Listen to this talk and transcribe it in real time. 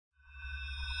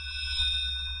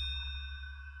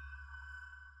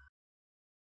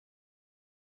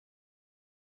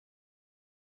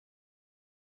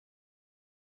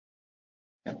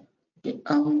Okay,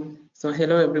 so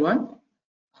hello everyone.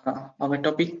 Our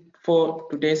topic for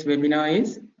today's webinar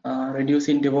is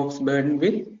reducing DevOps burden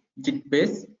with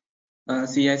Git-based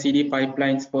CI/CD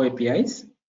pipelines for APIs.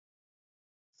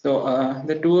 So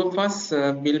the two of us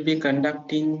will be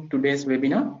conducting today's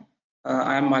webinar.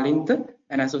 I am Malintha,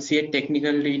 an associate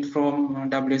technical lead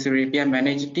from WSO2 API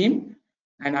Manager team,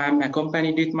 and I am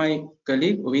accompanied with my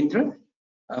colleague Uvindra,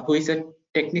 who is a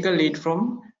technical lead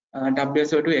from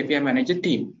WSO2 API Manager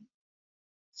team.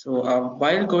 So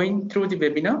while going through the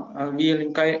webinar, we'll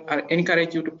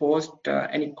encourage you to post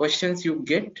any questions you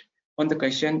get on the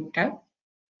question tab,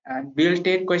 and we'll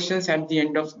take questions at the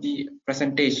end of the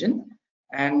presentation.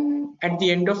 And at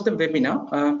the end of the webinar,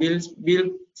 we'll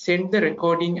send the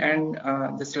recording and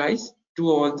the slides to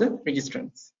all the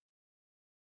registrants.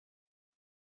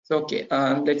 So okay,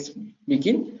 let's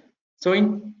begin. So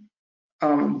in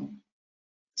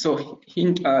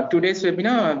today's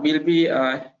webinar, we'll be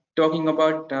talking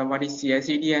about what is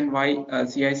CI/CD and why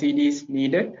CI/CD is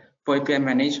needed for API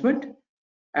management,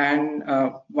 and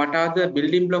what are the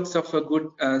building blocks of a good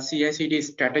CI/CD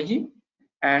strategy,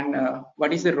 and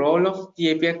what is the role of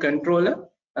the API controller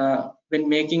when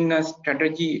making a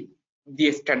strategy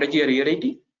a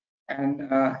reality. And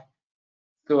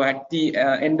so at the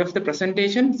end of the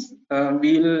presentations,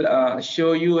 we'll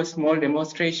show you a small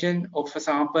demonstration of a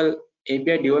sample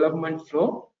API development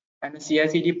flow and a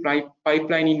CI/CD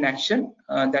pipeline in action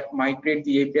that migrate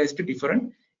the APIs to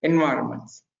different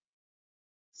environments.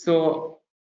 So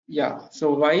yeah,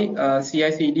 so why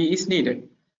CI/CD is needed?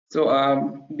 So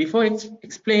before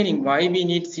explaining why we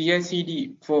need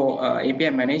CI/CD for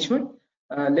API management,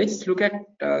 let's look at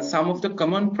some of the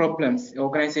common problems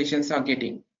organizations are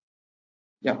getting.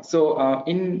 Yeah, so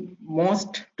in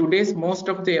most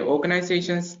of the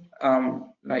organizations,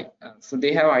 so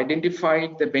they have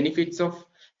identified the benefits of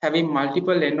having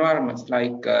multiple environments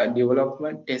like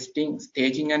development, testing,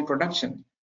 staging, and production.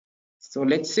 So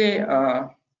let's say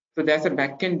so there's a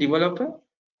backend developer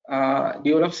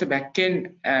develops a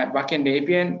backend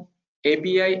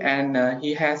API, and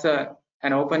he has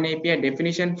an open API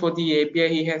definition for the API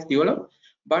he has developed,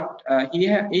 but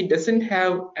he doesn't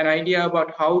have an idea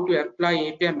about how to apply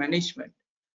API management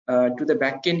to the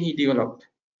backend he developed.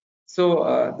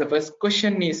 So the first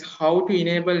question is how to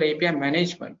enable API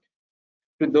management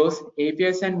to those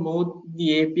APIs and move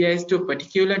the APIs to a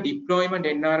particular deployment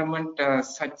environment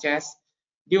such as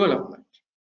development.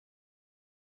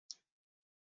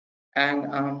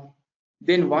 And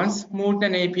then once moved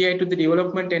an API to the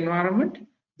development environment,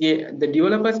 the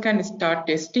developers can start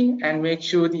testing and make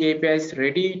sure the API is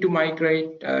ready to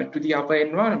migrate to the upper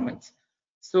environments.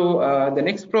 So the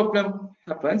next problem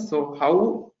happens. So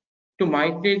how to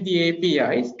migrate the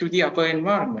APIs to the upper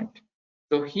environment?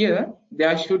 So here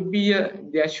there should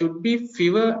be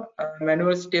fewer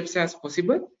manual steps as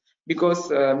possible, because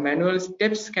manual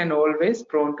steps can always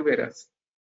prone to errors.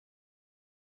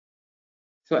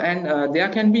 So and there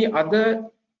can be other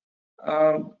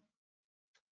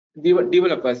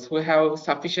developers who have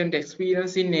sufficient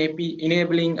experience in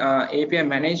enabling API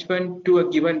management to a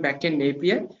given backend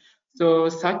API. So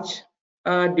such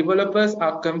developers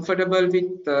are comfortable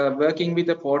with working with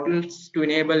the portals to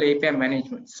enable API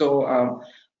management. So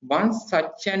once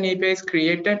such an API is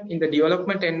created in the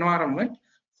development environment,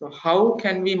 so how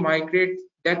can we migrate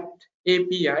that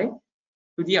API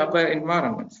to the upper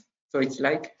environments? So it's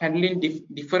like handling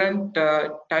different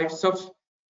types of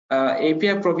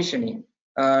API provisioning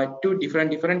to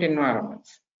different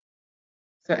environments.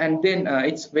 So and then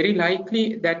it's very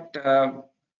likely that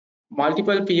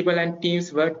multiple people and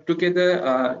teams work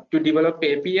together to develop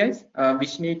APIs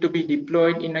which need to be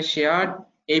deployed in a shared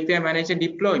API manager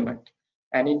deployment.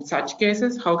 And in such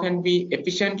cases, how can we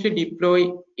efficiently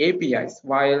deploy APIs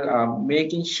while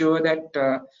making sure that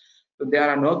there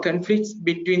are no conflicts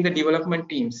between the development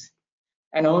teams?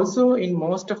 And also in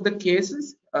most of the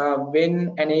cases,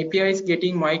 when an API is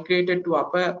getting migrated to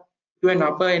an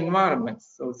upper environment,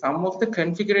 so some of the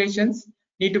configurations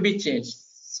need to be changed.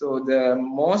 So the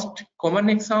most common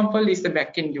example is the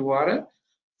backend URL.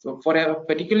 So for a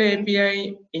particular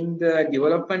API in the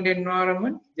development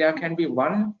environment, there can be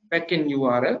one backend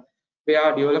URL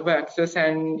where developer access,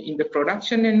 and in the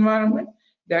production environment,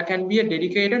 there can be a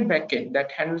dedicated backend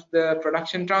that handles the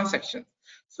production transactions.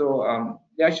 So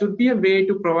there should be a way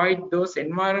to provide those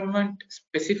environment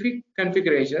specific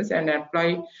configurations and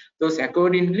apply those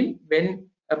accordingly when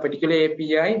a particular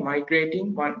API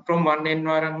migrating from one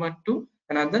environment to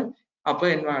another upper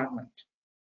environment.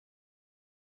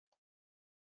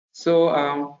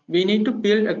 So we need to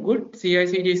build a good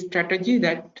CI/CD strategy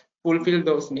that fulfill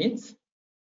those needs.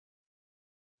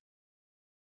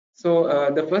 So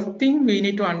the first thing we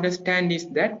need to understand is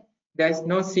that there's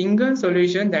no single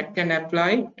solution that can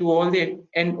apply to all the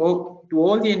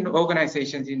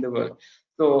organizations in the world.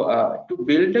 So to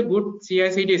build a good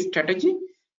CI/CD strategy,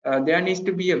 there needs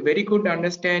to be a very good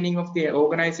understanding of the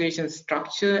organization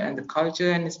structure and the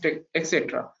culture and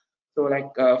etc. So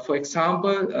like for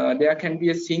example, there can be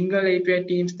a single API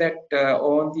teams that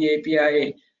own the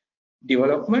API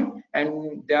development,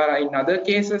 and there are in other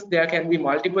cases there can be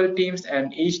multiple teams,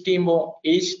 and each team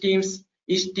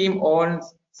owns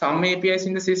some APIs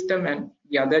in the system and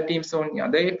the other teams own the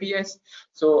other APIs.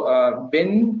 So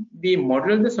when we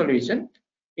model the solution,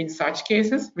 in such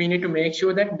cases we need to make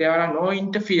sure that there are no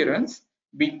interference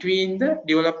between the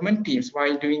development teams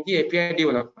while doing the API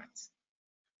developments.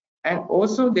 And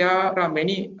also there are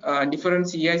many different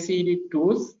CI/CD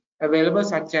tools available,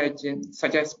 such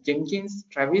as Jenkins,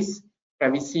 Travis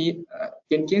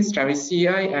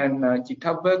CI, and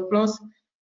GitHub Workflows.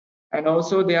 And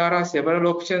also there are several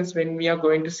options when we are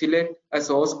going to select a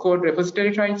source code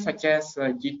repository type, such as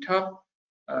GitHub,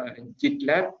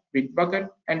 GitLab, Bitbucket,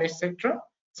 and etc.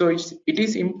 So it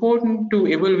is important to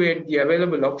evaluate the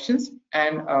available options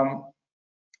and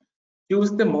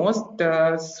choose the most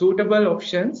suitable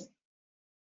option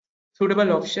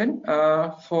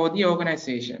for the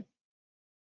organization.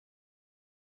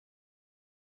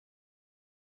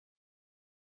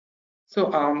 So,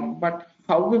 but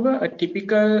however, a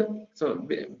typical,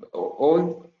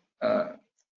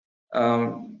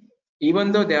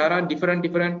 even though there are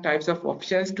different types of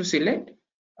options to select,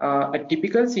 a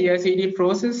typical CI/CD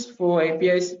process for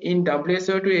APIs in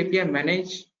WSO2 API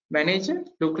Manager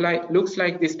looks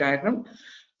like this diagram.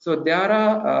 So there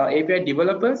are API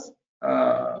developers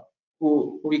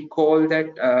who we call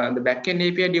that the backend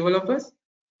API developers,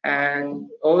 and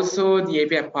also the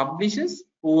API publishers,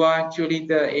 who are actually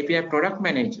the API product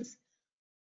managers.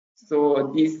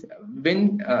 So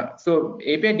so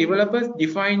API developers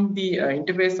define the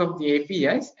interface of the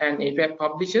APIs, and API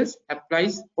publishers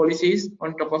applies policies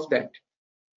on top of that.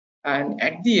 And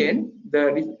at the end,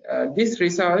 this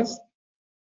results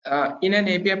in an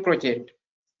API project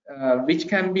which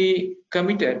can be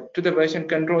committed to the version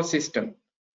control system.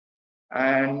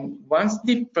 And once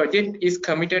the project is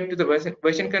committed to the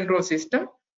version control system,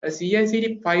 a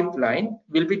CI/CD pipeline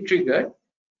will be triggered,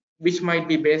 which might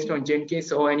be based on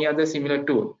Jenkins or any other similar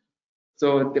tool.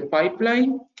 So the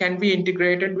pipeline can be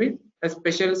integrated with a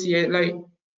special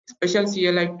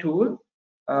CLI tool,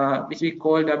 which we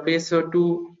call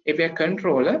WSO2 API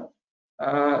Controller,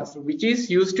 which is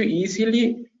used to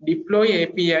easily deploy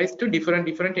APIs to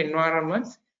different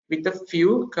environments with a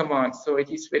few commands. So it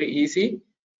is very easy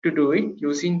to do it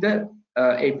using the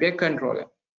API controller.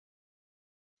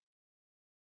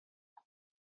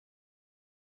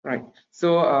 Right.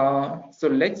 So so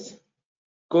let's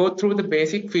go through the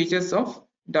basic features of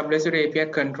WSO2 API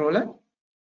controller.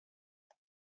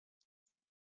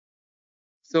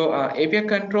 So API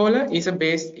controller is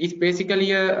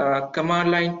basically a command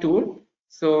line tool.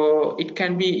 So it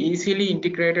can be easily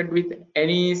integrated with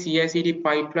any CI/CD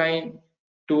pipeline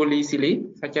tool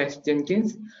easily, such as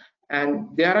Jenkins.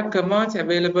 And there are commands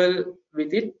available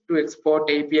with it to export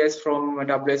APIs from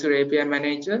WSO2 API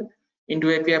Manager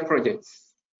into API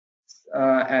projects,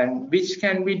 and which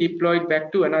can be deployed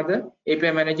back to another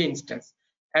API Manager instance.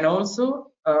 And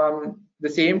also the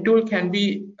same tool can be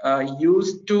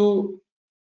used to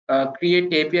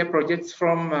create API projects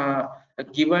from a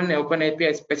given Open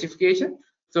API specification.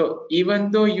 So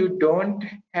even though you don't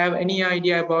have any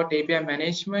idea about API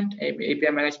management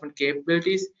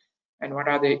capabilities, and what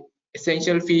are the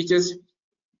essential features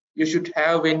you should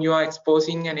have when you are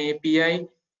exposing an API,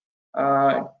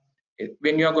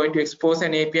 when you are going to expose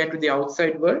an API to the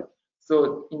outside world.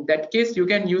 So in that case, you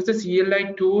can use the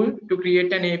CLI tool to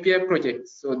create an API project.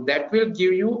 So that will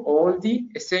give you all the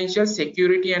essential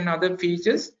security and other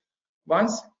features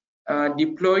once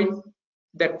deployed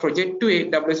that project to a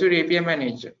WSO2 API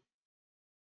Manager.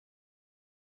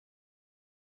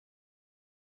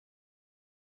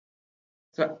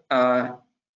 So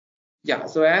yeah,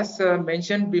 so as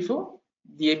mentioned before,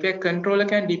 the API controller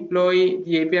can deploy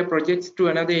the API projects to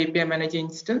another API Manager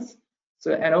instance.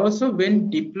 So, and also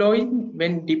when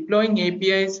deploying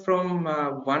APIs from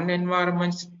one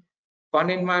environment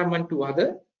to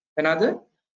another,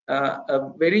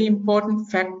 a very important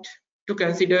fact to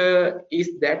consider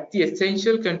is that the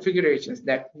essential configurations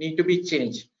that need to be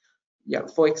changed. Yeah,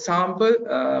 for example,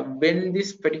 when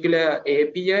this particular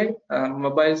API,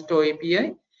 mobile store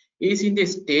API, is in the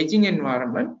staging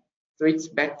environment, so its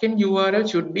backend URL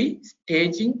should be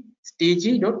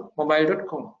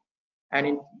staging.mobile.com.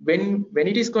 And when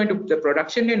it is going to the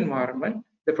production environment,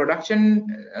 the production,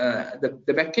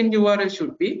 the backend URL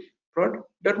should be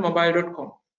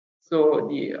prod.mobile.com. So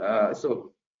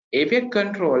so API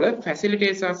controller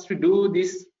facilitates us to do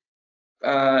this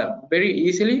very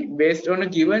easily based on a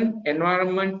given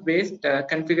environment-based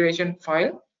configuration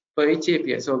file for each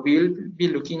API. So we'll be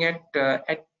looking at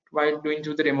while doing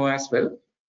through the demo as well.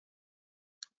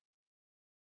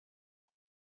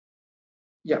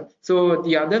 Yeah. So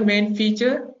the other main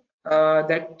feature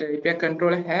that API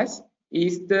controller has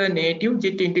is the native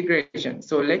JIT integration.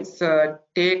 So let's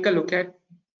take a look at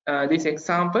this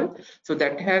example. So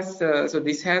that has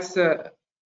this has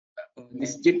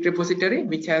this JIT repository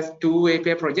which has two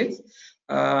API projects,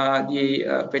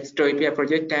 the Pet Store API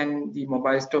project and the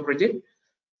Mobile Store project.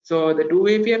 So the two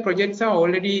API projects are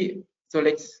already, so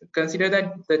let's consider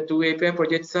that the two API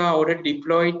projects are already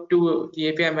deployed to the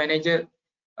API manager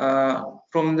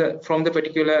from a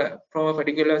particular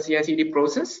CI/CD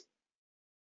process,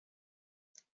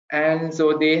 and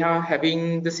so they are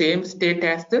having the same state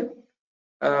as the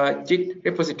JIT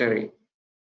repository.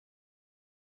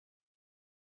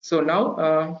 So now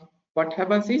what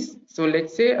happens is, so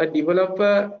let's say a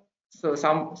developer, so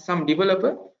some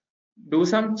developer do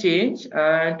some change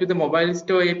to the Mobile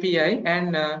Store API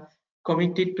and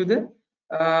commit it to the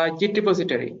JIT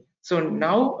repository. So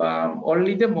now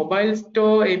only the Mobile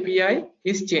Store API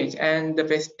is changed and the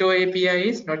Pet Store API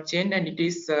is not changed, and it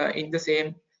is in the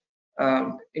same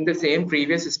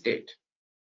previous state.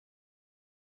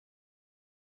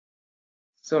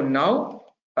 So now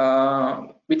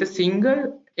with a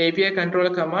single API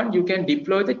controller command, you can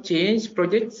deploy the change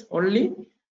projects only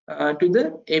to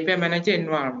the API manager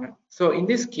environment. So in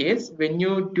this case, when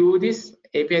you do this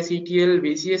API CTL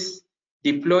VCS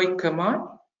deploy command,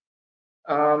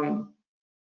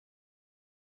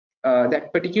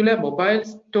 that particular mobile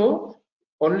store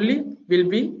only will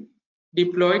be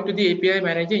deployed to the API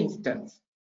manager instance.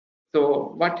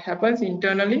 So what happens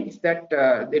internally is that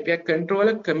the API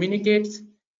controller communicates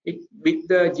it with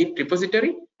the JIT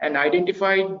repository and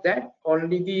identified that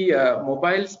only the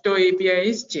Mobile Store API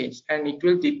is changed, and it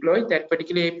will deploy that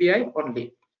particular API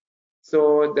only.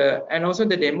 So also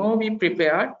the demo we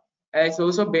prepared is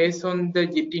also based on the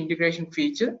JIT integration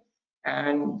feature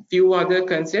and few other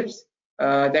concepts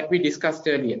that we discussed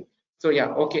earlier. So yeah,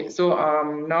 okay. So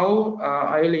now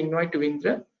I will invite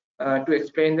Tuvindra to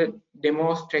explain the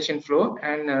demonstration flow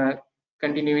and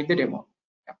continue with the demo.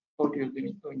 Yeah, over to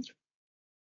you, Tuvindra.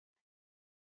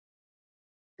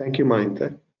 Thank you,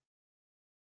 Mahinda.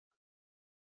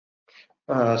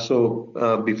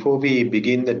 So before we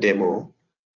begin the demo,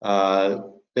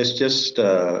 let's just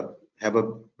have a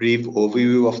brief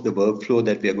overview of the workflow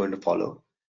that we are going to follow.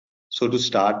 So to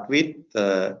start with,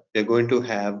 we're going to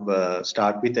have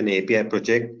start with an API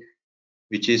project,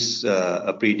 which is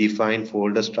a predefined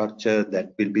folder structure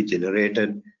that will be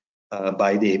generated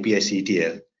by the API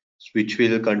CTL, which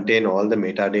will contain all the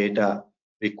metadata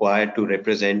required to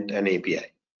represent an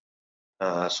API.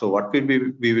 So what we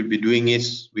will be doing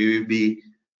is we will be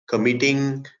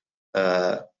committing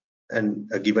a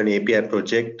given API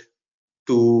project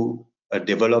to the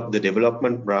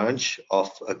development branch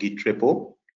of a Git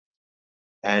repo,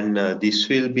 and this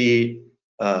will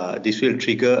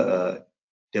trigger a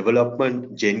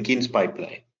development Jenkins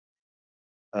pipeline.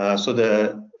 So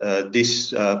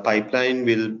this pipeline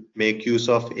will make use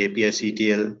of API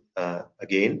CTL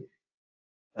again.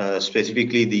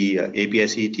 Specifically the API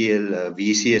CTL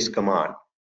VCS command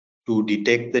to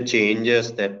detect the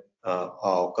changes that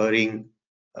are occurring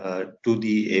to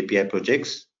the API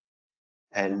projects,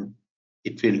 and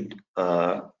it will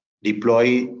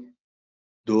deploy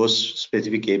those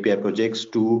specific API projects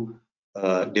to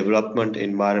development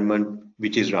environment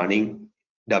which is running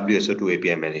WSO2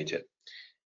 API Manager.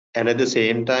 And at the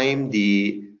same time,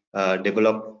 the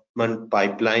development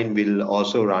pipeline will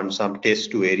also run some tests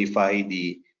to verify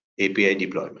the API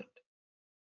deployment.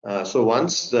 So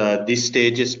once this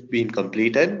stage has been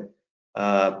completed,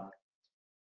 the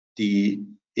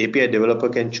API developer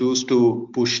can choose to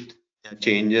push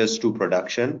changes to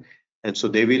production, and so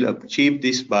they will achieve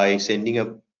this by sending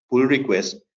a pull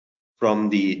request from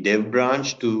the dev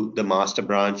branch to the master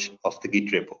branch of the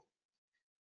Git repo.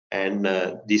 And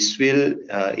this will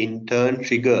in turn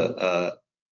trigger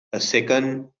a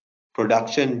second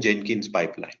production Jenkins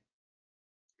pipeline,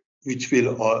 which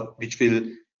will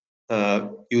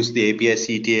use the API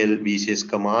CTL VCS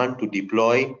command to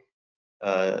deploy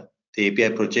the API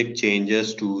project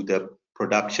changes to the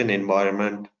production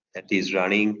environment that is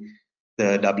running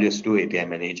the WSO2 API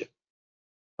Manager.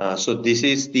 So this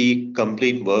is the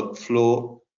complete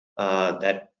workflow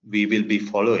that we will be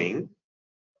following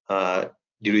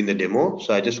during the demo.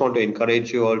 So I just want to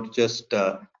encourage you all to just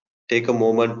take a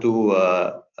moment to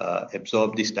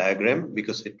absorb this diagram,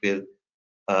 because it will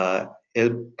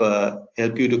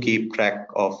help you to keep track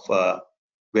of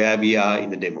where we are in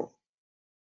the demo.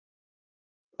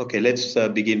 Okay, let's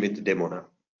begin with the demo now.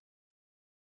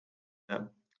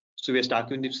 So we're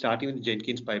starting with the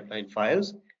Jenkins pipeline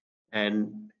files,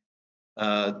 and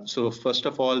so first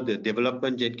of all, the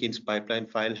development Jenkins pipeline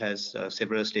file has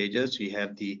several stages. We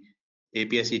have the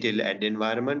API-CTL add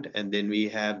environment, and then we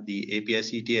have the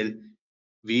API-CTL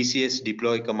VCS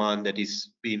deploy command that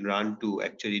is being run to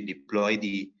actually deploy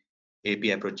the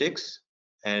API projects.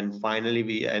 And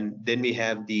finally, then we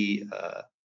have the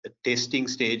testing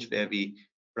stage where we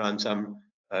run some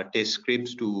test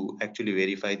scripts to actually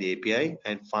verify the API.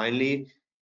 And finally,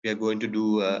 we are going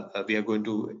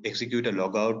to execute a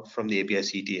logout from the API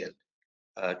CTL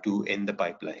to end the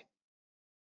pipeline.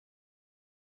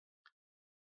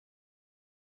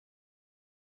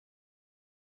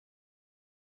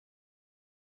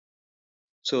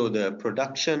 So the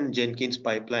production Jenkins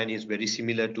pipeline is very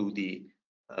similar to the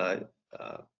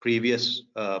previous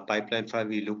pipeline file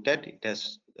we looked at. It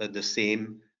has the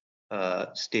same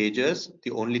stages.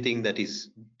 The only thing that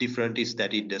is different is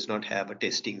that it does not have a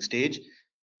testing stage,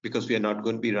 because we are not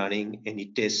going to be running any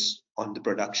tests on the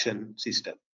production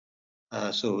system.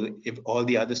 So if all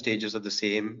the other stages are the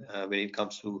same when it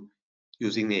comes to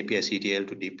using the API CTL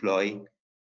to deploy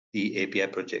the API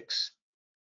projects.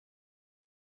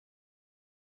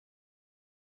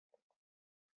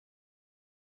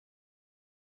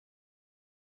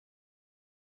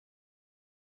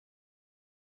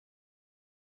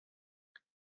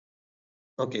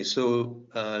 Okay, so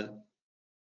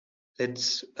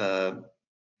let's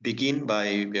begin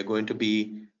by, we are going to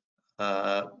be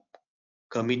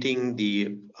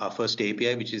committing our first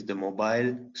API, which is the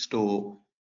mobile store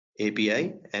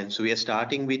API. And so we are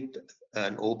starting with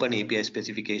an open API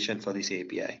specification for this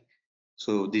API.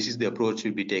 So this is the approach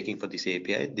we'll be taking for this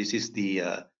API. This is the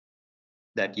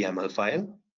that YAML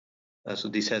file. So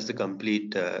this has the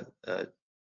complete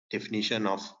definition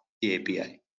of the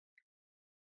API.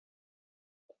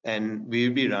 And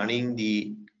we'll be running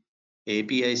the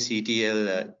API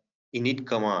CTL init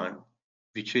command,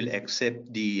 which will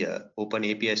accept the open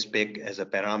API spec as a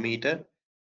parameter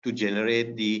to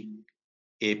generate the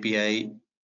API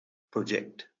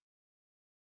project.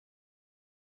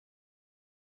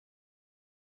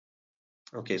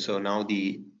 Okay, so now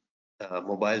the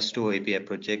mobile store API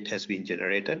project has been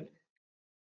generated.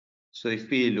 So if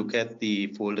we look at the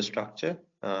folder structure,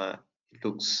 it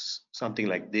looks something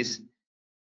like this.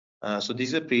 So this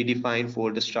is a predefined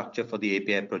folder structure for the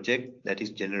API project that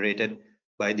is generated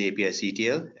by the API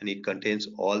CTL, and it contains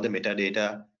all the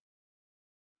metadata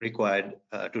required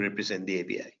to represent the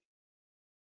API.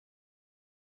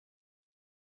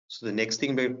 So the next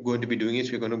thing we're going to be doing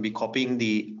is we're going to be copying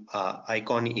the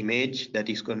icon image that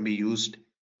is going to be used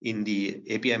in the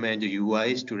API Manager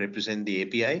UIs to represent the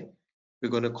API. We're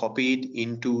going to copy it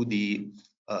into the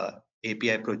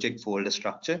API project folder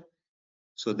structure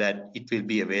so that it will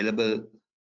be available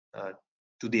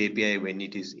to the API when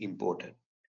it is imported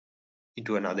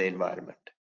into another environment.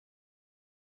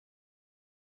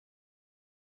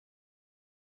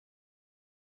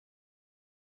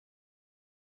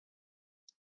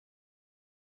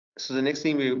 So the next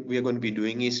thing we are going to be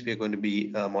doing is we are going to be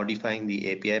modifying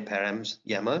the API params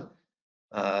YAML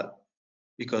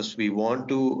because we want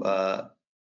to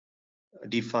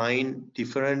define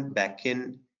different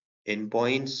backend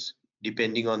endpoints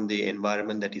depending on the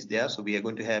environment that is there. So we're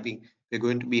going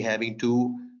to be having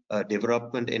two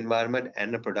development environment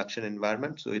and a production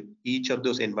environment. So each of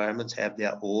those environments have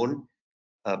their own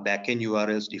backend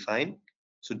URLs defined.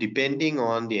 So depending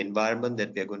on the environment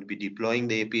that we are going to be deploying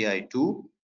the API to,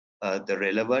 the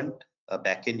relevant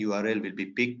backend URL will be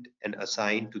picked and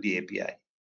assigned to the API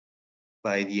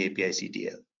by the API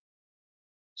CTL.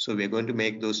 So we're going to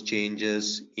make those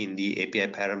changes in the API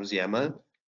params YAML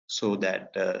so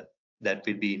that that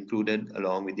will be included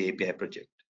along with the API project.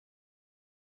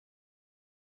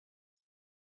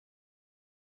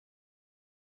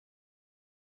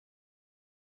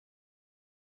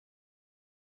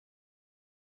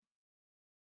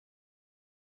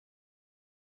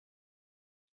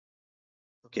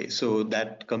 Okay, so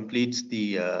that completes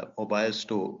the mobile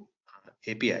store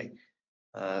API.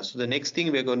 So the next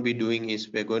thing we're going to be doing is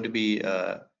we're going to be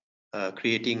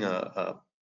creating a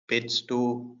pet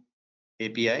store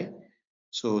API.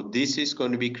 So this is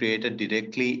going to be created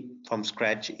directly from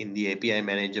scratch in the API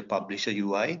Manager Publisher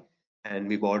UI, and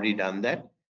we've already done that.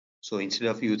 So instead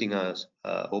of using a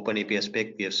open API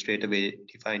spec, we have straight away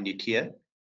defined it here.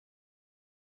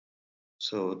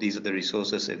 So these are the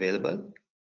resources available.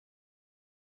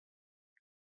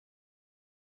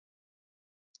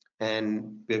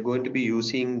 and we're going to be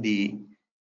using the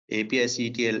API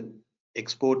CTL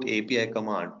export API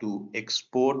command to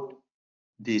export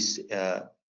this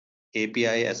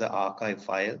API as an archive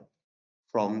file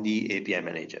from the API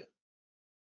manager.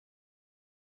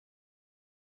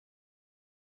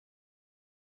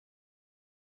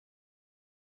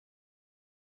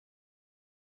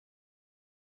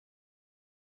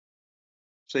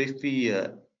 So if we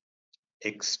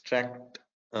extract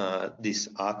this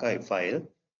archive file,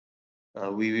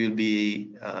 we will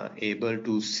be able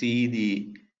to see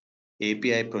the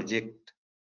API project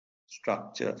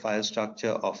structure, file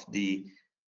structure of the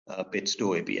pet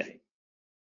store API.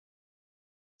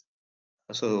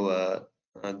 So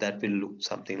that will look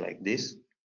something like this.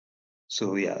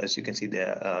 So yeah, as you can see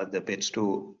there, the pet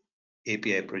store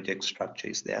API project structure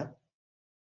is there.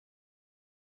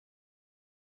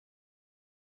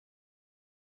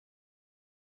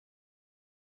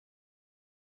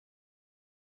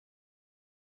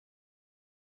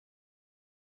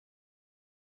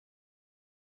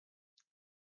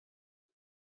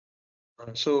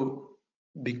 So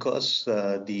because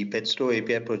the pet store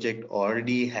API project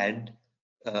already had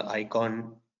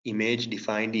icon image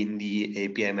defined in the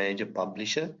API manager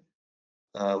publisher,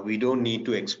 we don't need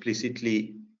to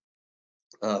explicitly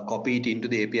copy it into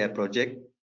the API project.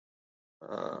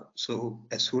 So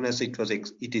as soon as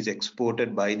it is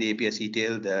exported by the API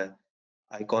CTL, the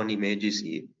icon image is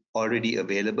already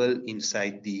available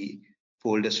inside the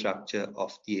folder structure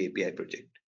of the API project.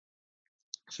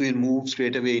 So we'll move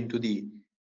straight away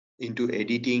into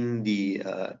editing the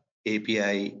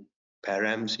API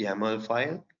params YAML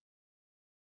file,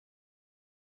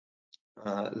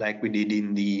 like we did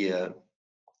in the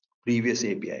previous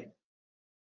API.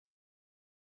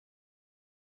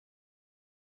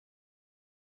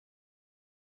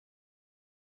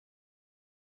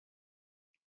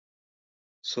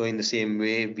 So in the same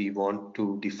way, we want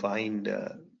to define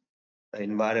the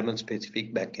environment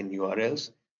specific backend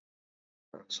URLs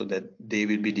so that they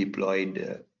will be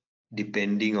deployed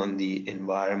depending on the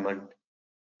environment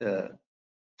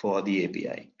for the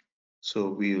API. So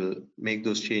we will make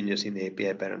those changes in the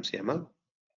API params YAML.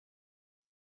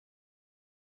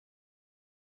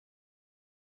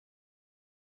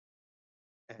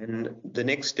 And the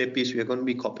next step is we're going to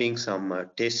be copying some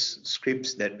test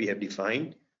scripts that we have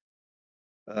defined.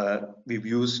 We've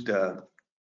used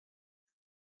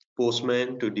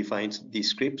Postman to define these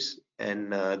scripts,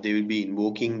 and they will be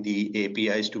invoking the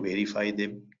APIs to verify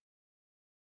them.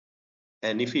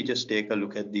 And if you just take a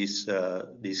look at these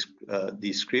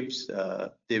scripts,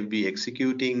 they will be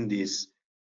executing this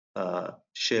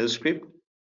shell script.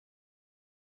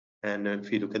 And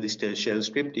if you look at this shell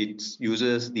script, it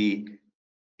uses the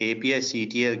API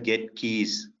CTL get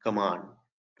keys command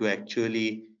to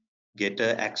actually get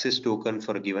an access token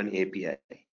for a given API.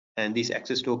 And this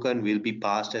access token will be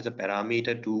passed as a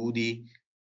parameter to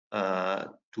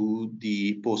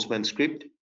the Postman script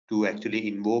to actually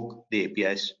invoke the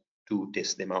APIs to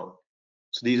test them out.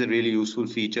 So these are really useful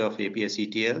feature of API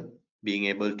CTL, being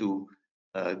able to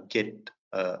get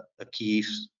a key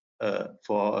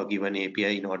for a given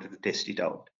API in order to test it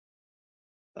out.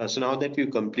 So now that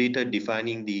we've completed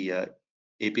defining the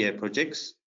API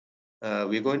projects,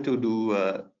 we're going to do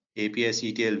API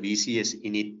CTL VCS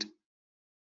init.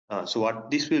 So what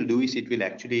this will do is it will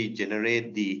actually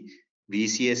generate the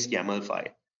VCS YAML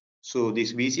file. So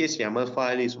this VCS YAML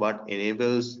file is what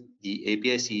enables the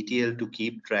API CTL to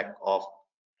keep track of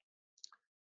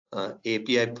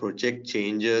API project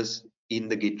changes in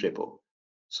the Git repo.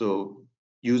 So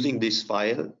using this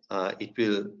file, it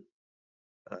will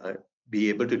be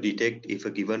able to detect if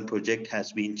a given project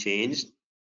has been changed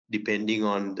depending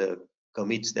on the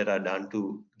commits that are done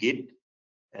to Git,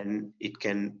 and it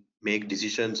can make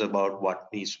decisions about what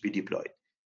needs to be deployed.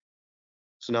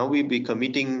 So now we'll be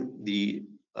committing the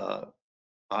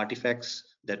artifacts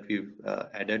that we've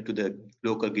added to the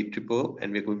local Git repo,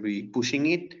 and we're going to be pushing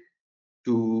it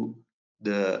to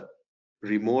the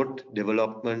remote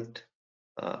development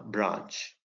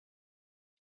branch.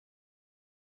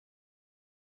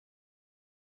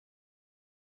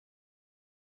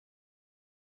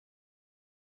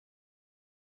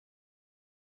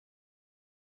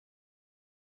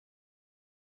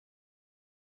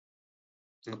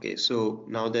 Okay, so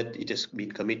now that it has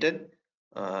been committed,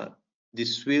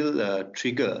 this will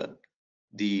trigger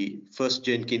the first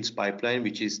Jenkins pipeline,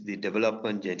 which is the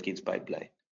development Jenkins pipeline.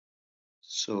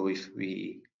 So if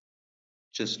we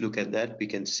just look at that, we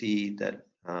can see that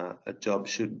a job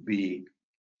should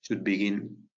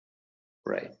begin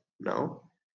right now.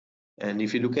 And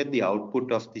if you look at the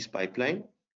output of this pipeline,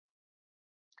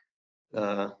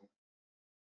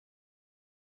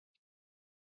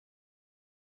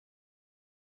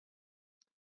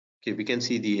 Okay, we can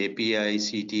see the API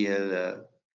CTL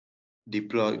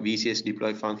deploy VCS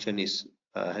deploy function is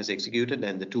has executed,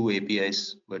 and the two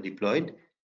APIs were deployed,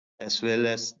 as well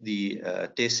as the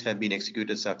tests have been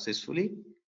executed successfully,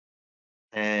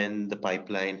 and the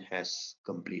pipeline has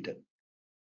completed.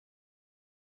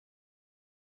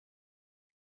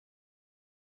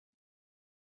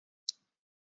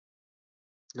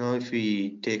 Now, if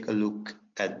we take a look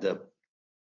at the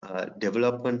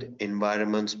development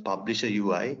environments publisher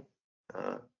UI,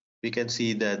 we can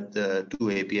see that the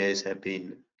two APIs have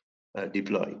been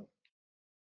deployed.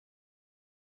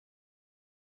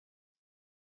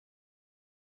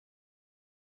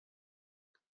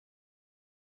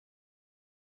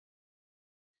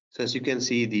 So as you can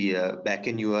see, the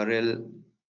backend URL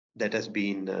that has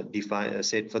been defined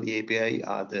set for the API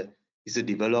is the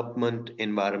development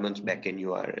environments backend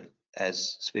URL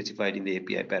as specified in the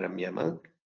API param YAML.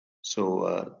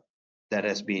 So that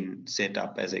has been set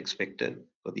up as expected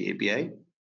for the API.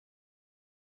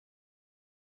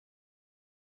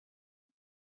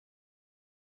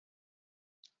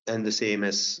 And the same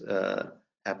has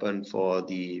happened for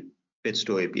the pet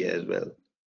store API as well.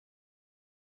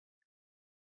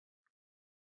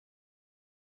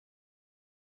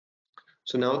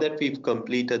 So now that we've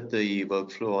completed the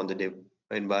workflow on the dev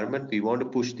environment, we want to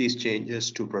push these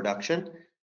changes to production.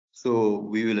 So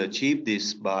we will achieve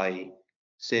this by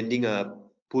sending a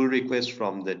pull request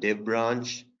from the dev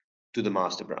branch to the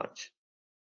master branch.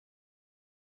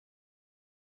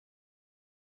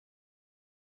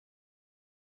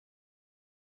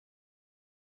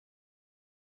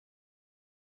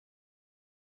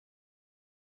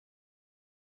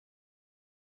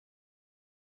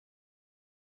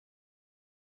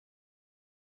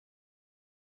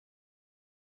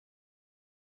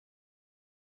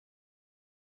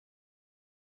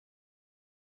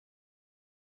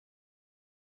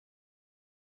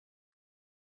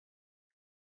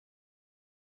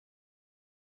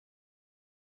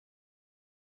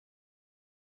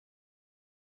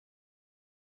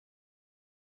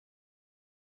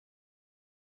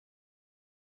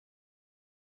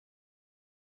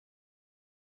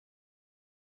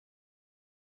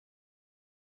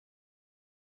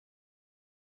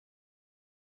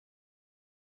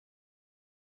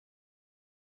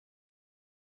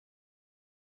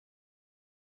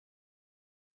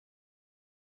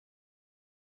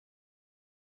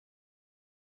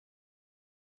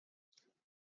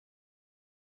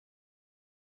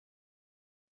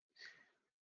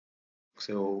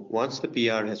 So once the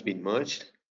PR has been merged,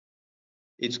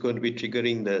 it's going to be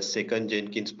triggering the second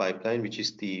Jenkins pipeline, which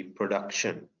is the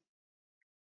production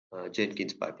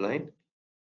Jenkins pipeline.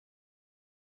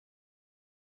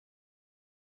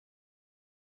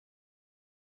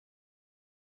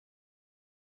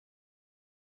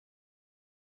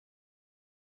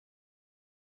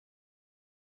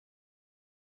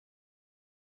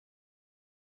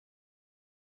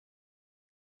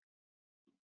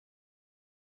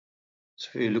 So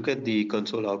if you look at the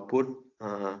console output,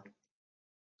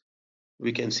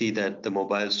 we can see that the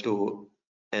mobile store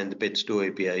and the pet store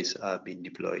APIs are being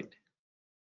deployed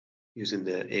using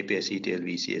the API CTL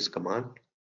VCS command.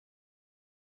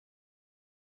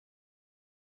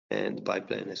 And the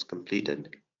pipeline is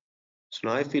completed. So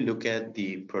now if we look at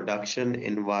the production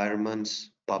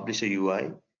environments publisher UI,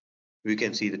 we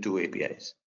can see the two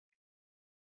APIs.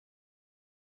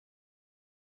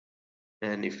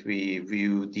 And if we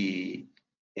view the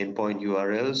endpoint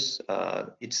URLs,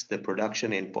 it's the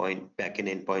production endpoint, backend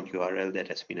endpoint URL that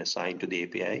has been assigned to the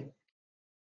API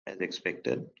as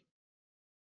expected.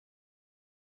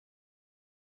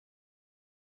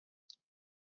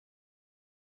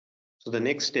 So the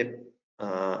next step, we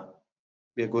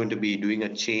are going to be doing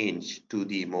a change to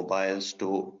the mobile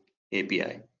store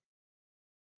API.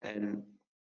 And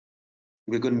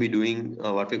we're going to be doing,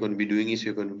 what we're going to be doing is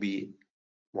we're going to be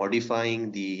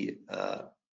modifying the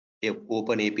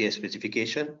open API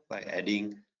specification by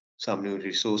adding some new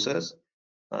resources.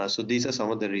 So these are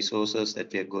some of the resources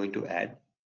that we are going to add: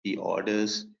 the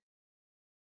orders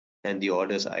and the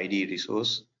orders ID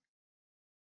resource.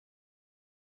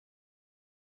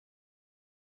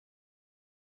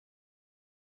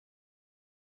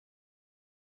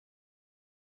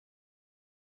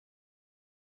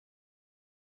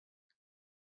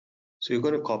 So you're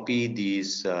going to copy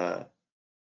these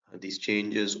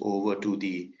changes over to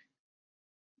the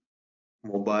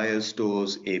mobile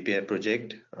stores API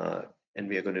project, and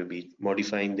we are going to be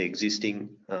modifying the existing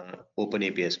open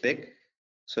API spec.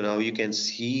 So now you can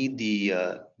see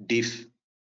the diff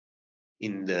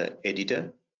in the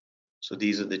editor. So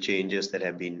these are the changes that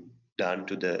have been done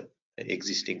to the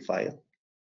existing file.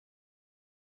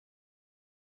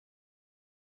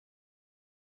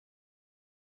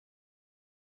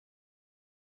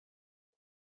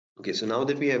 Okay, so now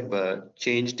that we have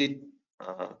changed it,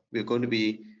 we're going to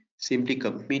be simply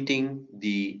committing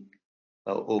the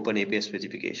Open API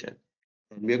specification.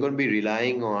 And we're going to be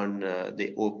relying on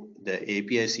the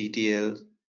API CTL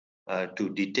to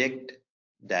detect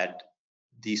that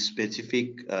the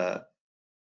specific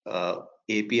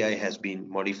API has been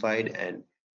modified, and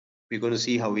we're going to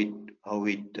see how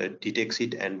it detects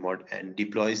it and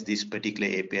deploys this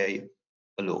particular API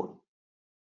alone.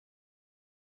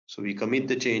 So we commit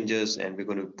the changes and we're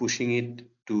going to be pushing it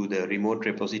to the remote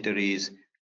repositories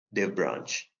dev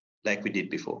branch like we did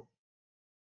before.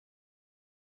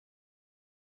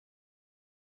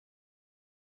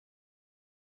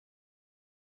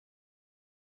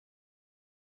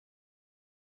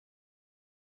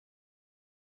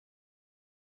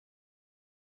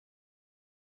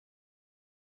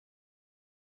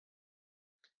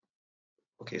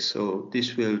 Okay, so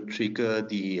this will trigger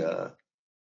the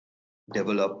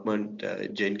development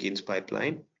Jenkins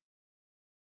pipeline.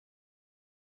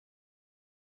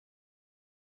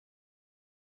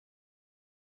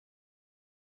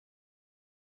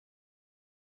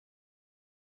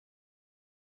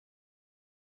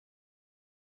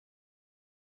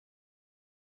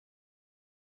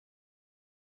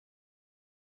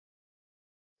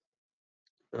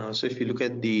 So if you look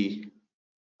at the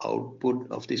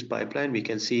output of this pipeline, we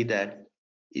can see that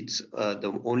it's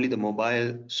only the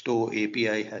mobile store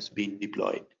API has been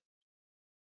deployed,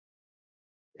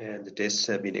 and the tests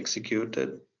have been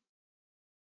executed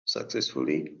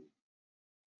successfully,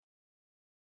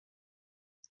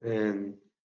 and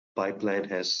pipeline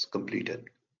has completed.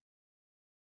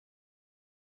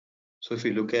 So if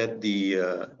you look at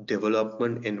the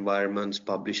development environments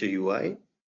publisher UI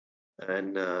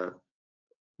and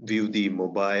view the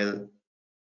mobile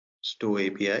store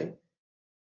API,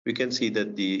 we can see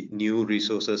that the new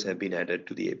resources have been added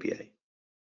to the API.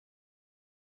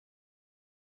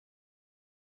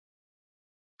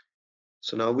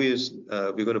 So now we're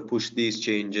going to push these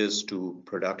changes to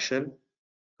production.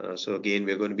 So again,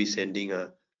 we're going to be sending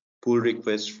a pull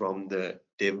request from the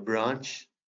dev branch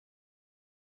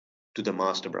to the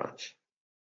master branch.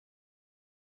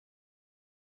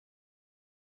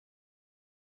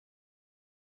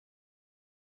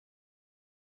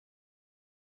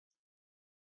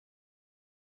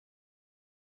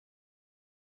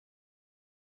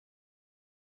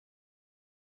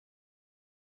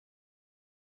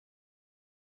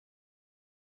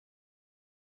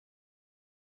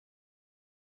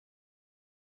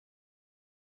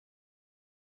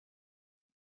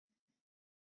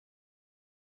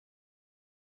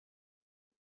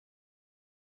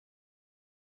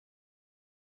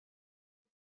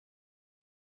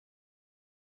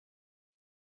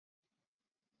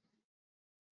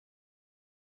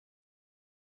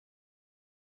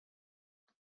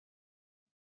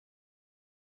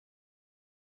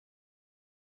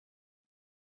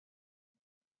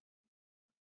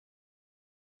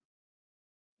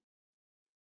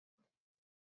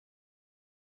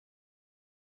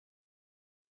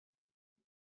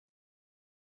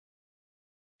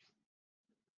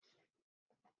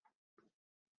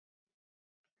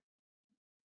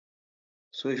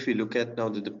 So if we look at now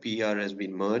that the PR has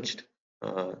been merged,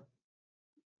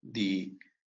 the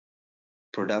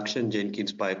production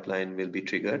Jenkins pipeline will be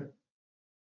triggered.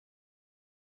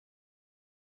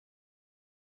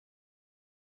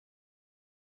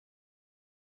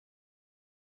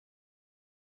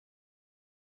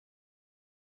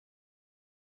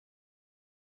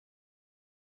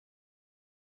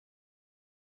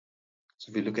 So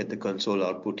if we look at the console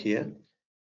output here,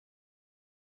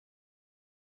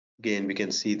 again, we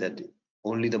can see that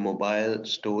only the mobile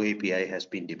store API has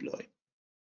been deployed.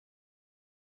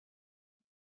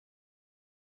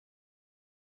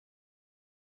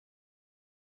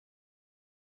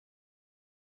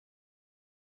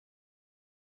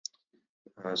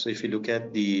 So if you look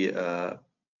at the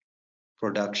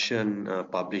production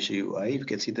publisher UI, you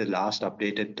can see the last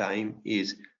updated time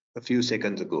is a few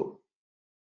seconds ago.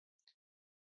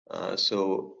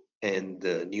 And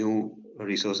the new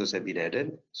resources have been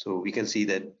added. So we can see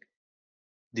that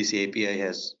this API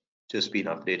has just been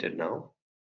updated now.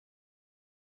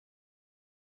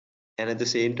 And at the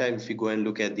same time, if you go and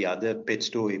look at the other pet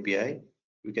store API,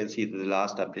 we can see that the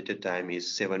last updated time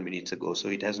is 7 minutes ago. So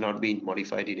it has not been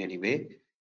modified in any way.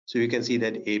 So you can see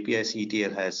that API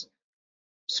CTL has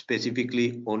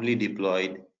specifically only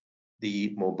deployed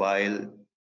the mobile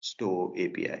store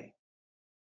API.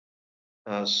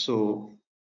 So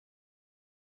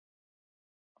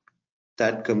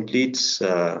that completes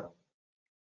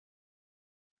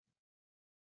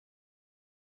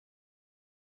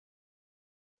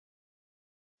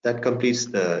that completes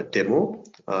the demo.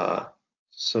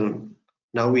 So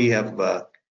now we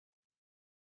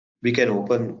can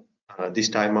open this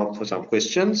time up for some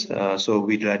questions. So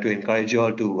we'd like to encourage you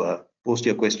all to post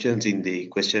your questions in the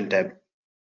question tab,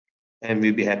 and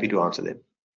we'll be happy to answer them.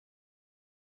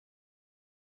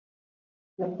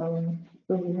 So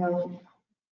we have a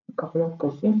couple of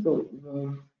questions. So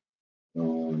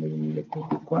let me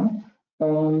pick one.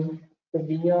 So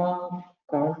we are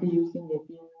currently using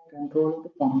API controller to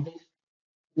publish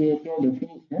the API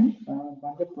definition,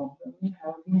 but the problem we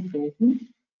have been facing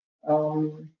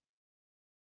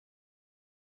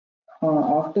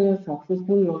after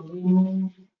successful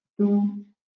login to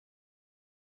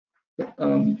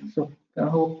so I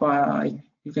hope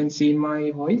you can see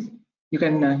my voice. You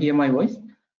can hear my voice.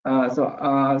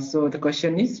 So the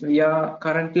question is, we are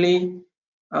currently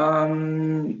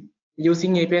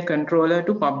using API controller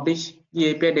to publish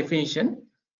the API definition,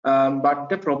 but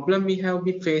the problem we have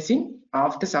been facing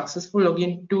after successful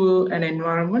login to an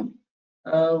environment,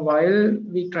 while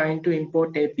we trying to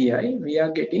import API, we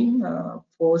are getting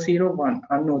 401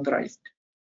 unauthorized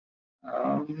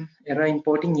error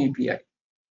importing API.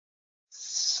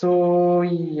 So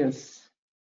yes.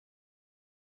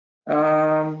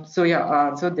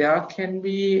 So there can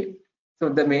be, so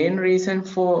the main reason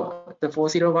for the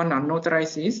 401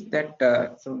 unauthorized is that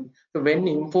so when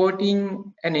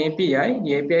importing an API,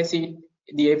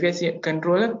 the API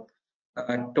controller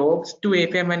talks to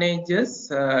API managers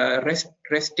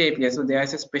REST API. So there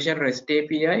is a special REST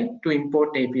API to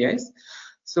import APIs.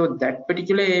 So that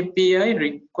particular API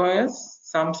requires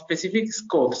some specific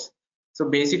scopes. So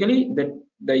basically,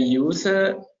 the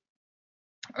user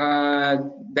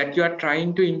that you are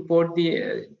trying to import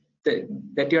that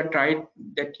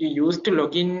you use to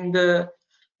log into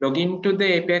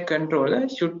the API controller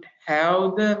should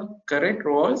have the correct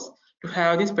roles to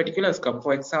have this particular scope.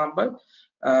 For example,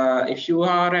 if you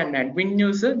are an admin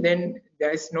user, then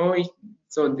there is no,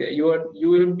 so you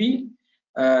will be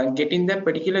getting that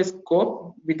particular scope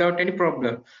without any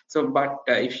problem. So but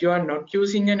if you are not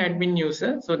using an admin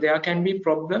user, so there can be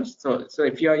problems. So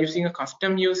if you are using a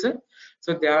custom user,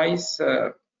 so there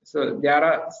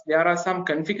are some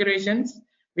configurations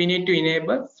we need to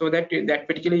enable so that that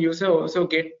particular user also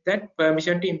get that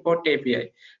permission to import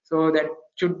API. So that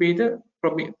should be the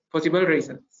possible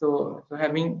reason. So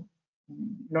having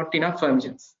not enough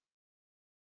permissions.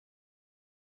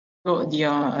 So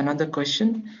yeah, another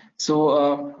question.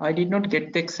 So I did not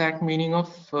get the exact meaning of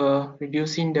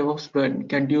reducing DevOps burden.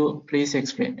 Can you please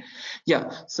explain? Yeah.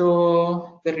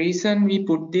 So the reason we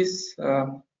put this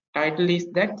title is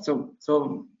that so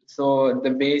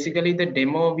basically the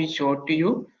demo we showed to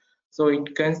you. So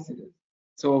it can,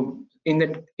 so in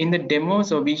the demo,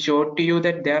 so we showed to you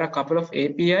that there are a couple of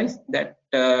APIs that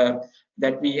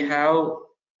we have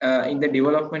in the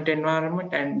development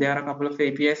environment, and there are a couple of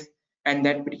APIs, and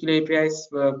that particular APIs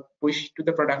were pushed to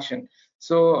the production.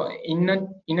 So in a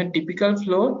typical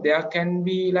flow, there can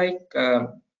be like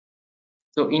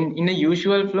so in a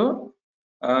usual flow,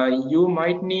 you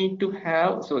might need to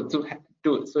have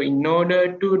so in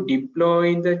order to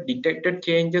deploy the detected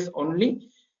changes only.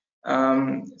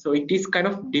 So it is kind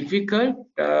of difficult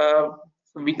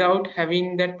without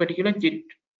having that particular Git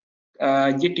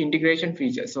integration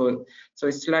feature. So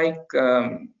it's like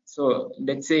so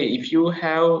let's say if you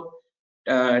have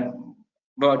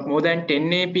about more than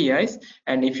 10 APIs,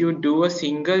 and if you do a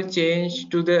single change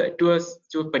to a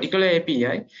particular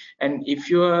API, and if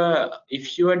your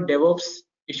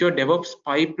DevOps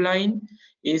pipeline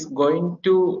is going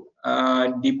to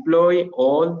deploy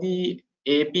all the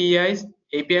API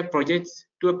projects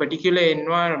to a particular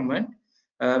environment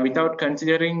without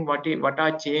considering what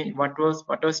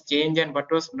was changed and what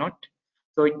was not,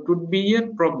 so it could be a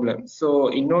problem. So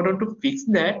in order to fix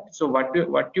that, so what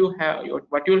you'll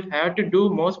have to do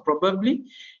most probably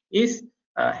is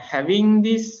having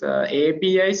these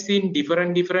APIs in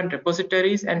different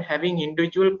repositories and having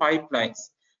individual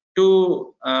pipelines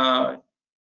to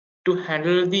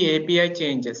handle the API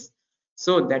changes.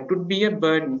 So that would be a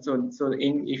burden. So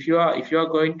if you are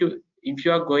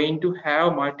going to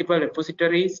have multiple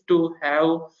repositories to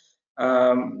have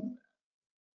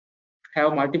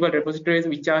multiple repositories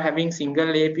which are having single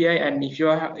API, and if you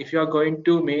are going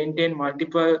to maintain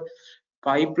multiple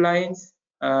pipelines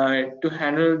to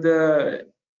handle the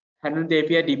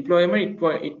API deployment,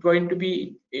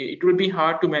 it will be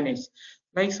hard to manage.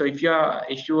 Like, so if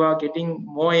you are getting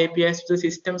more APIs to the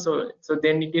system, so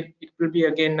then it will be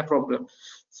again a problem.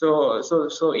 So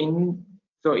in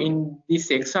this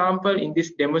example, in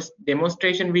this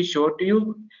demonstration we showed to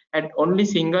you, at only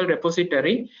single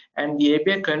repository, and the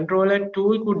API controller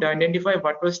tool could identify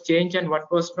what was changed and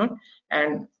what was not,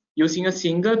 and using a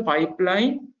single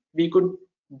pipeline we could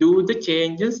do the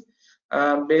changes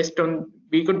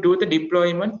we could do the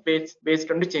deployment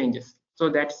based on the changes. So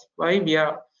that's why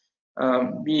that's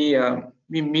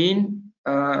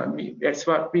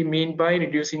what we mean by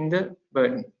reducing the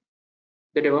burden,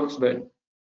 the DevOps burden.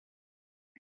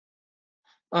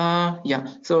 Yeah,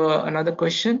 so another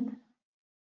question.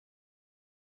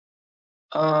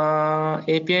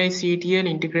 API CTL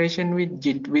integration with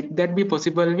Git, would that be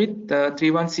possible with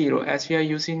 3.10 as we are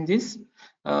using this?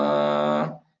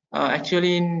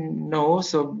 Actually no,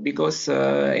 so because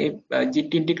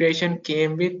Git integration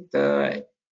came with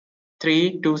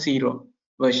 3.20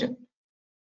 version.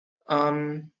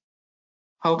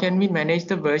 How can we manage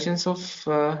the versions of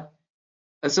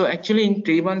so actually in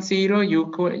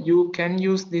 3.10 you can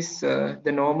use this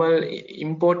the normal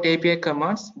import API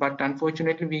commands, but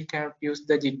unfortunately we can't use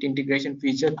the Git integration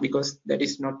feature because that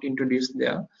is not introduced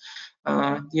there.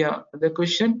 Yeah, the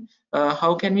question,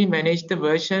 how can we manage the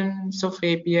versions of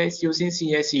APIs using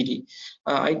CI/CD?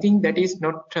 I think that is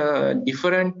not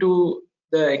different to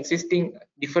the existing,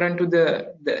 different to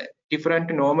the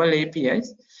different normal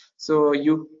APIs. So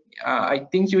I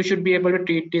think you should be able to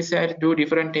treat this as two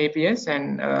different APIs,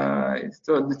 and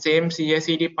so the same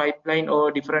CI/CD pipeline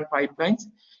or different pipelines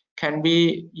can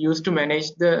be used to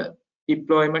manage the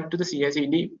deployment to the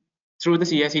CI/CD through the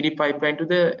CI/CD pipeline to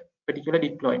the particular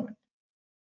deployment.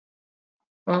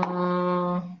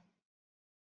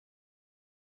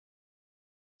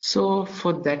 So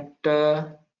for that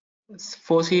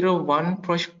 401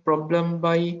 problem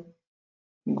by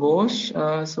Ghosh,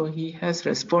 so he has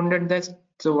responded that,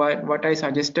 so what I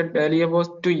suggested earlier was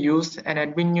to use an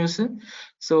admin user.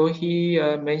 So he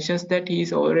mentions that he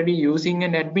is already using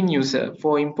an admin user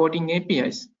for importing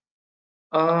APIs.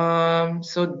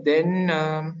 So then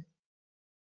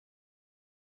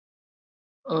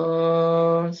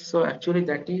so actually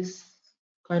that is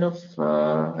kind of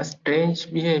a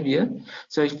strange behavior.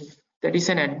 So if that is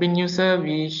an admin user,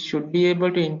 we should be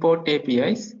able to import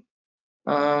APIs.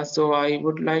 So I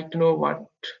would like to know what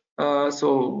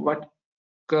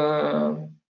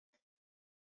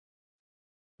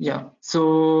yeah,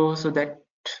 so that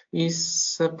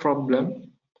is a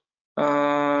problem.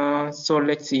 So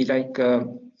let's see, like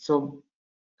so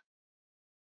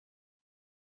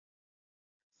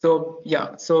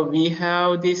yeah, so we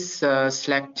have this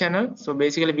Slack channel. So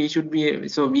basically we should be,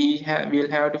 so we'll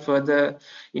have to further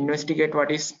investigate what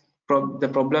is the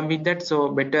problem with that. So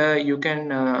better you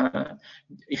can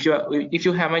if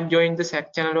you haven't joined the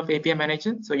Slack channel of API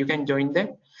Manager, so you can join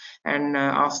that and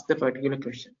ask the particular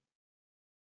question.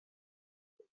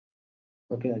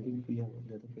 Okay, I think we have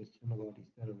another question about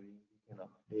is there a way we can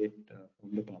update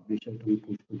from the publisher to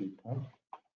push to GitHub?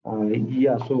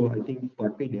 Yeah, so I think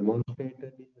what we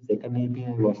demonstrated in the second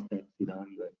API was that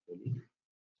scenario actually.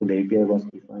 So the API was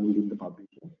defined in the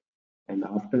publisher, and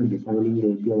after defining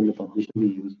the API in the publisher, we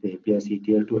used the API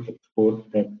CTL to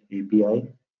export that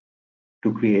API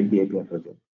to create the API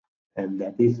project, and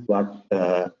that is what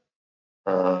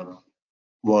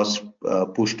was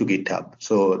pushed to GitHub.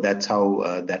 So that's how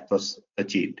that was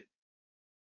achieved.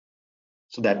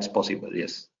 So that's possible,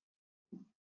 yes.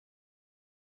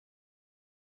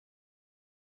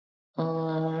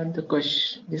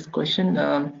 This question,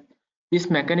 this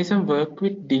mechanism work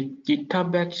with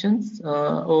GitHub Actions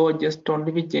or just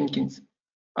only with Jenkins?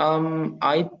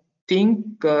 I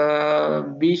think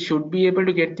we should be able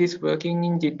to get this working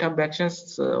in GitHub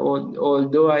Actions,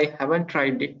 although I haven't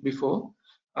tried it before.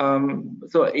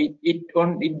 So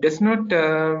it does not.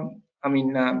 I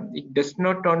mean, it does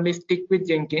not only stick with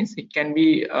Jenkins. It can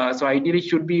be so ideally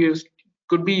could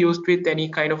be used with any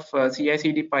kind of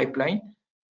CI/CD pipeline.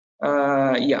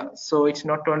 Yeah, so it's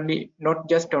not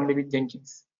just only with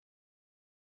Jenkins.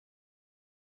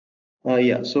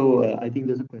 Yeah, so I think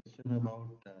there's a question about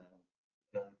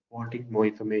wanting more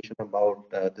information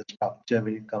about the structure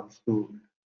when it comes to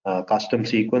custom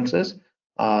sequences.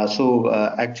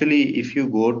 Actually, if you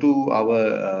go to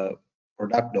our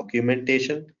product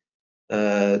documentation,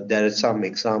 there are some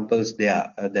examples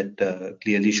there that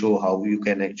clearly show how you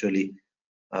can actually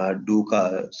do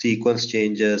sequence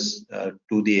changes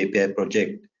to the API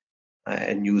project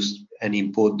and use and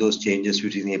import those changes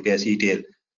using API CTL.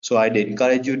 So I'd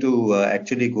encourage you to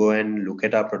actually go and look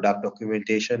at our product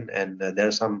documentation, and there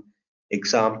are some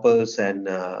examples and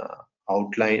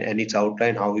outline, and it's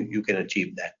outlined how you can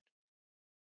achieve that.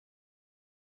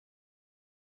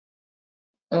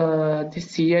 The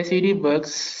CI/CD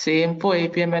works same for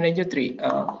API Manager 3.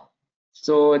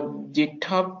 So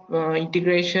GitHub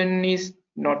integration is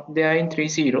not there in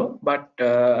 3.0, but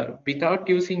without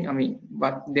using,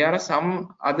 but there are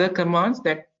some other commands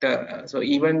that, so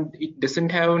even it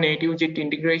doesn't have native JIT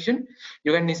integration,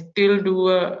 you can still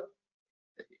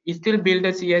build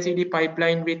a CI/CD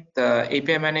pipeline with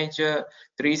API Manager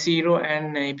 3.0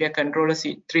 and API Controller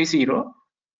 3.0.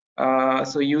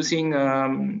 So using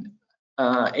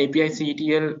API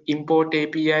CTL, import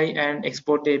API and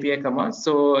export API commands.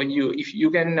 So if you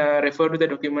can refer to the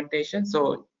documentation.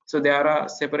 So there are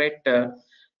separate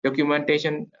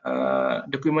documentation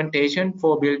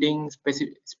for building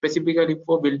specifically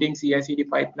for building CI/CD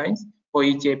pipelines for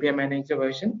each API Manager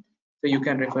version. So you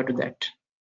can refer to that.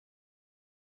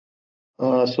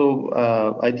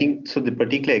 I think so. The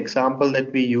particular example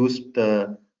that we used, I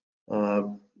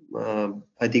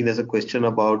think there's a question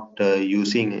about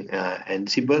using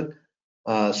Ansible.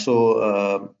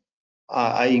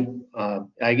 I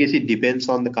guess it depends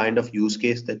on the kind of use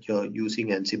case that you're using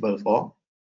Ansible for.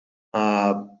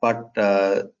 But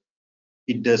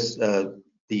it does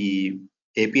the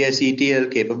API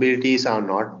CTL capabilities are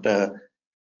not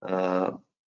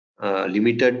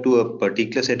limited to a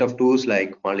particular set of tools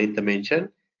like Malintha mentioned.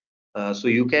 So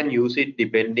you can use it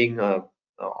depending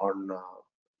on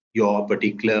your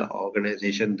particular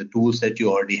organization, the tools that you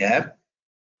already have.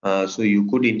 So you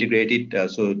could integrate it.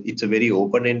 So it's a very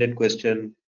open-ended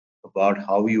question about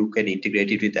how you can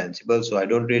integrate it with Ansible. So I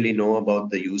don't really know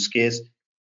about the use case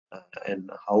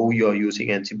and how you're using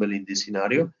Ansible in this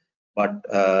scenario, but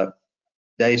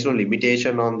there is no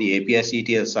limitation on the API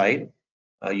CTL side.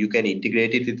 You can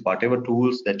integrate it with whatever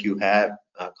tools that you have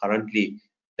currently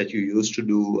that you use to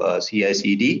do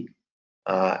CI/CD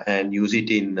and use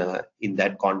it in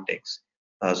that context.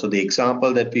 So the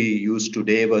example that we used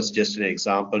today was just an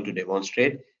example to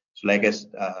demonstrate. So like as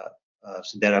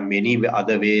so there are many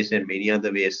other ways and many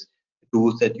other ways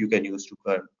tools that you can use to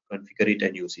configure it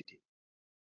and use it.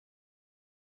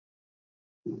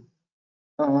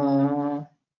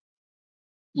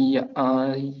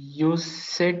 Yeah, you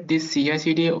said this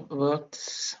CI/CD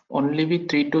works only with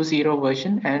 3.0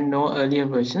 version and no earlier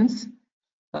versions.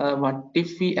 What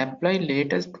if we apply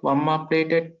latest WUM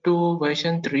updated to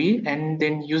version 3 and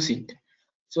then use it?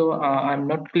 So I'm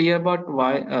not clear about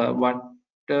why what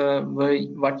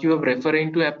you are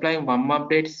referring to applying WUM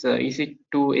updates. Is it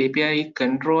to API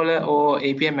controller or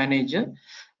API manager?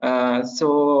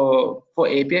 So for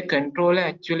API controller,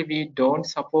 actually we don't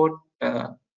support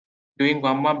doing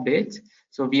WUM updates.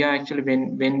 So we are actually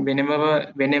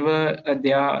whenever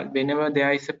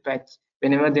there is a patch,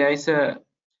 whenever there is a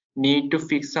need to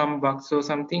fix some bugs or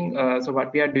something, so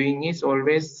what we are doing is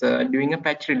always doing a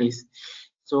patch release.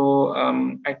 So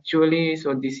actually,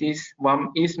 so this is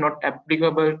WUM is not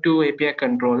applicable to API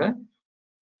controller.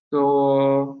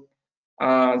 So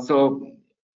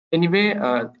anyway,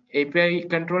 API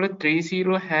controller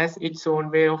 3.0 has its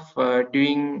own way of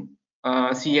doing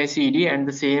CI/CD, and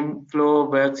the same flow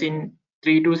works in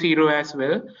 3.2.0 as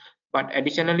well. But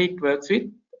additionally, it works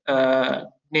with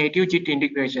native JIT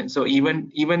integration. So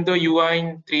even though you are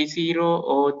in 3.0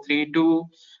 or 3.2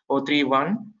 or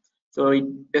 3.1, so it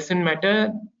doesn't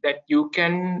matter that you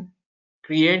can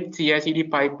create CI/CD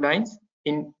pipelines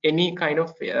in any kind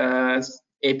of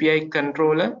API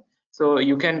controller. So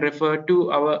you can refer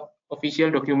to our official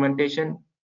documentation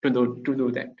to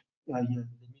do that.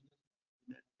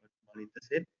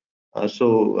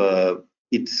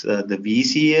 It's the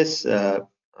VCS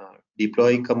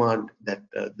deploy command, that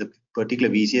the particular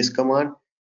VCS command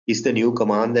is the new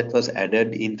command that was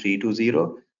added in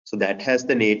 3.2.0. So that has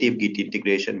the native Git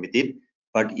integration with it.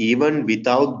 But even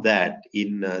without that,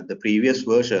 in the previous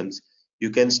versions, you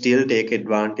can still take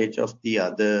advantage of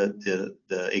the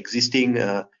existing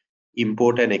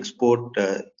import and export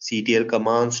CTL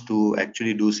commands to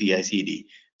actually do CI/CD.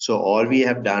 So all we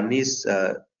have done is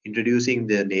introducing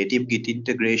the native Git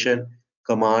integration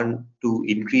command to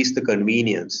increase the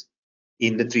convenience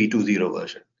in the 3.2.0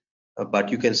 version.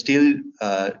 But you can still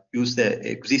use the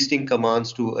existing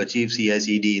commands to achieve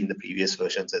CI/CD in the previous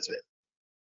versions as well.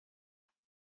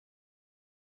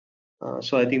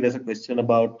 So I think there's a question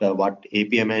about what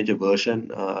API Manager version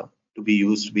to be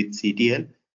used with CTL.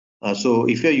 So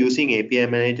if you're using API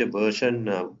Manager version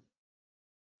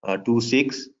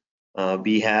 2.6,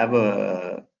 we have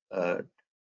a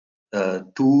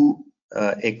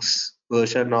 2x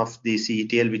version of the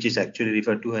CTL, which is actually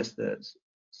referred to as the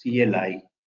CLI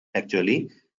actually.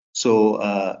 So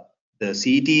the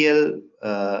CTL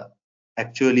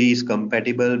actually is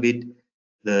compatible with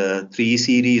the 3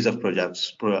 series of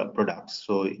products.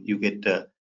 So you get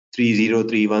 3.0,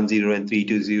 3.1.0 and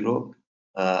 3.2.0.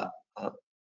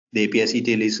 The API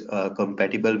CTL is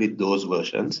compatible with those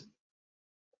versions.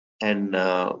 And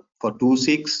for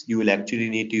 2.6, you will actually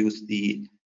need to use the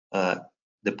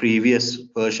previous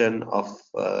version of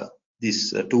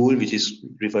this tool, which is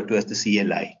referred to as the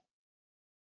CLI.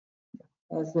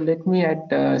 So let me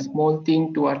add a small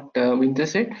thing to what Winter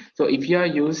said. So if you are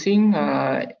using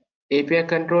API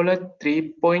controller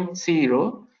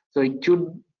 3.0, so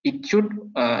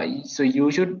so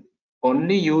you should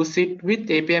only use it with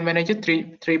API manager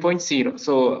 3.0.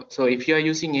 So if you are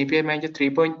using API manager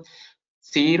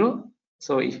 3.0,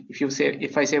 so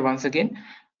if I say once again,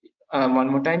 one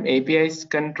more time, API's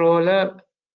controller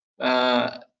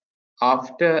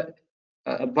after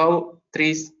above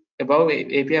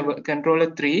API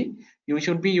controller 3, you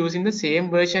should be using the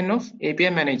same version of API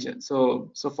manager.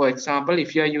 So for example,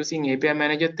 if you are using API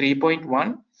manager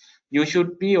 3.1, you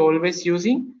should be always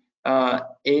using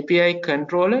API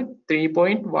controller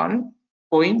 3.1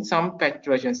 point some patch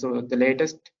version. So the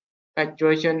latest patch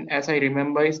version, as I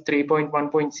remember, is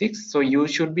 3.1.6. So you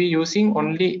should be using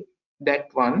only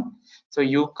that one. So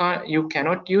you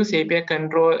cannot use API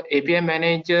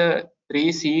manager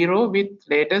 3.0 with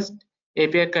latest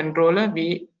API controller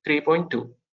v 3.2.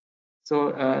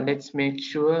 So let's make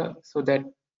sure so that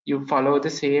you follow the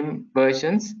same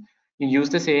versions. You use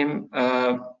the same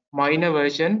minor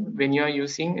version when you are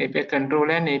using API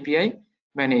controller and API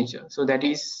manager. So that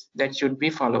should be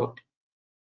followed.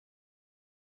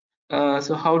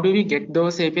 So how do we get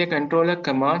those API controller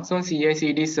commands on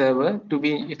CI/CD server to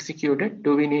be executed?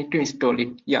 Do we need to install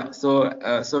it? Yeah. So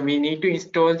we need to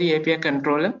install the API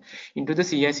controller into the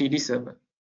CI/CD server.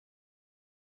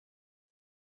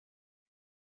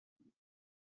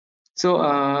 So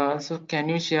can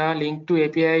you share link to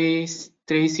API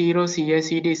 3.0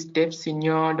 CI/CD steps in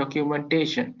your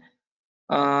documentation?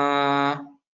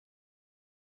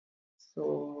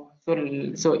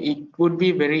 So it would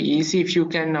be very easy if you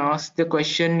can ask the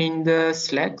question in the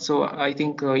Slack. So I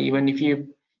think even if you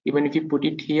put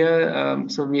it here,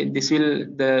 so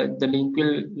the link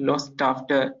will lost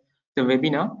after the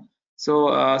webinar.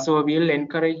 So we'll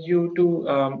encourage you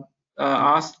to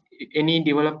ask any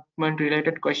development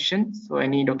related questions. So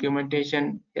any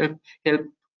documentation help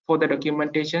for the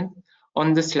documentation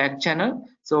on the Slack channel.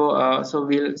 So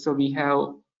we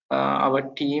have our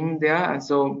team there, and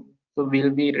so we'll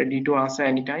be ready to answer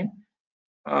anytime.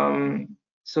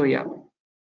 So yeah.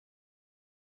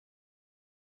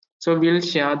 So we'll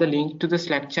share the link to the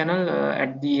Slack channel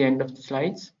at the end of the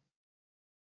slides.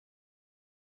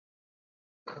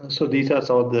 So these are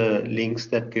some of the links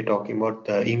that we're talking about.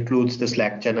 Includes the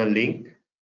Slack channel link.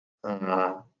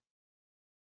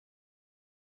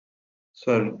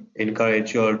 So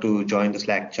encourage you all to join the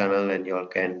Slack channel, and you all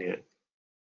can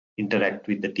interact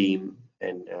with the team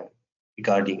and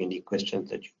regarding any questions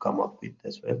that you come up with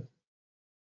as well.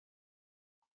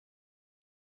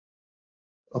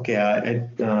 Okay,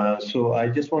 so I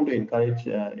just want to encourage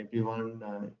everyone,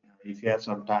 if you have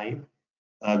some time,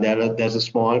 there's a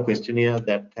small questionnaire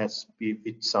that has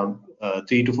with some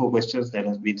 3 to 4 questions that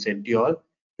has been sent to you all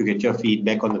to get your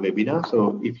feedback on the webinar.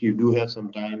 So if you do have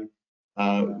some time,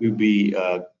 we'll be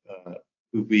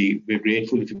we're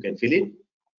grateful if you can fill it.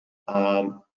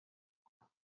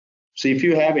 So if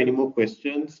you have any more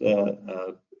questions,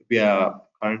 we are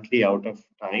currently out of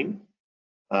time.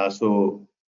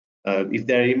 If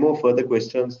there are any more further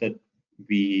questions that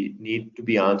we need to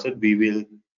be answered, we will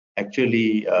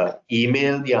actually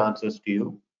email the answers to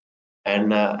you.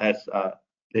 And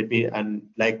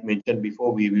like mentioned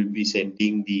before, we will be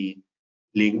sending the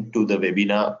link to the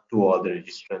webinar to all the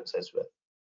registrants as well.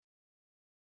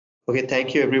 Okay,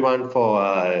 thank you everyone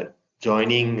for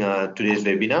joining today's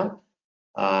webinar.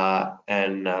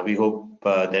 And we hope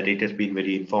that it has been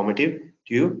very informative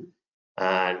to you.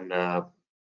 And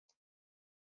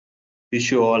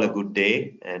wish you all a good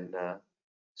day, and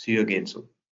see you again soon.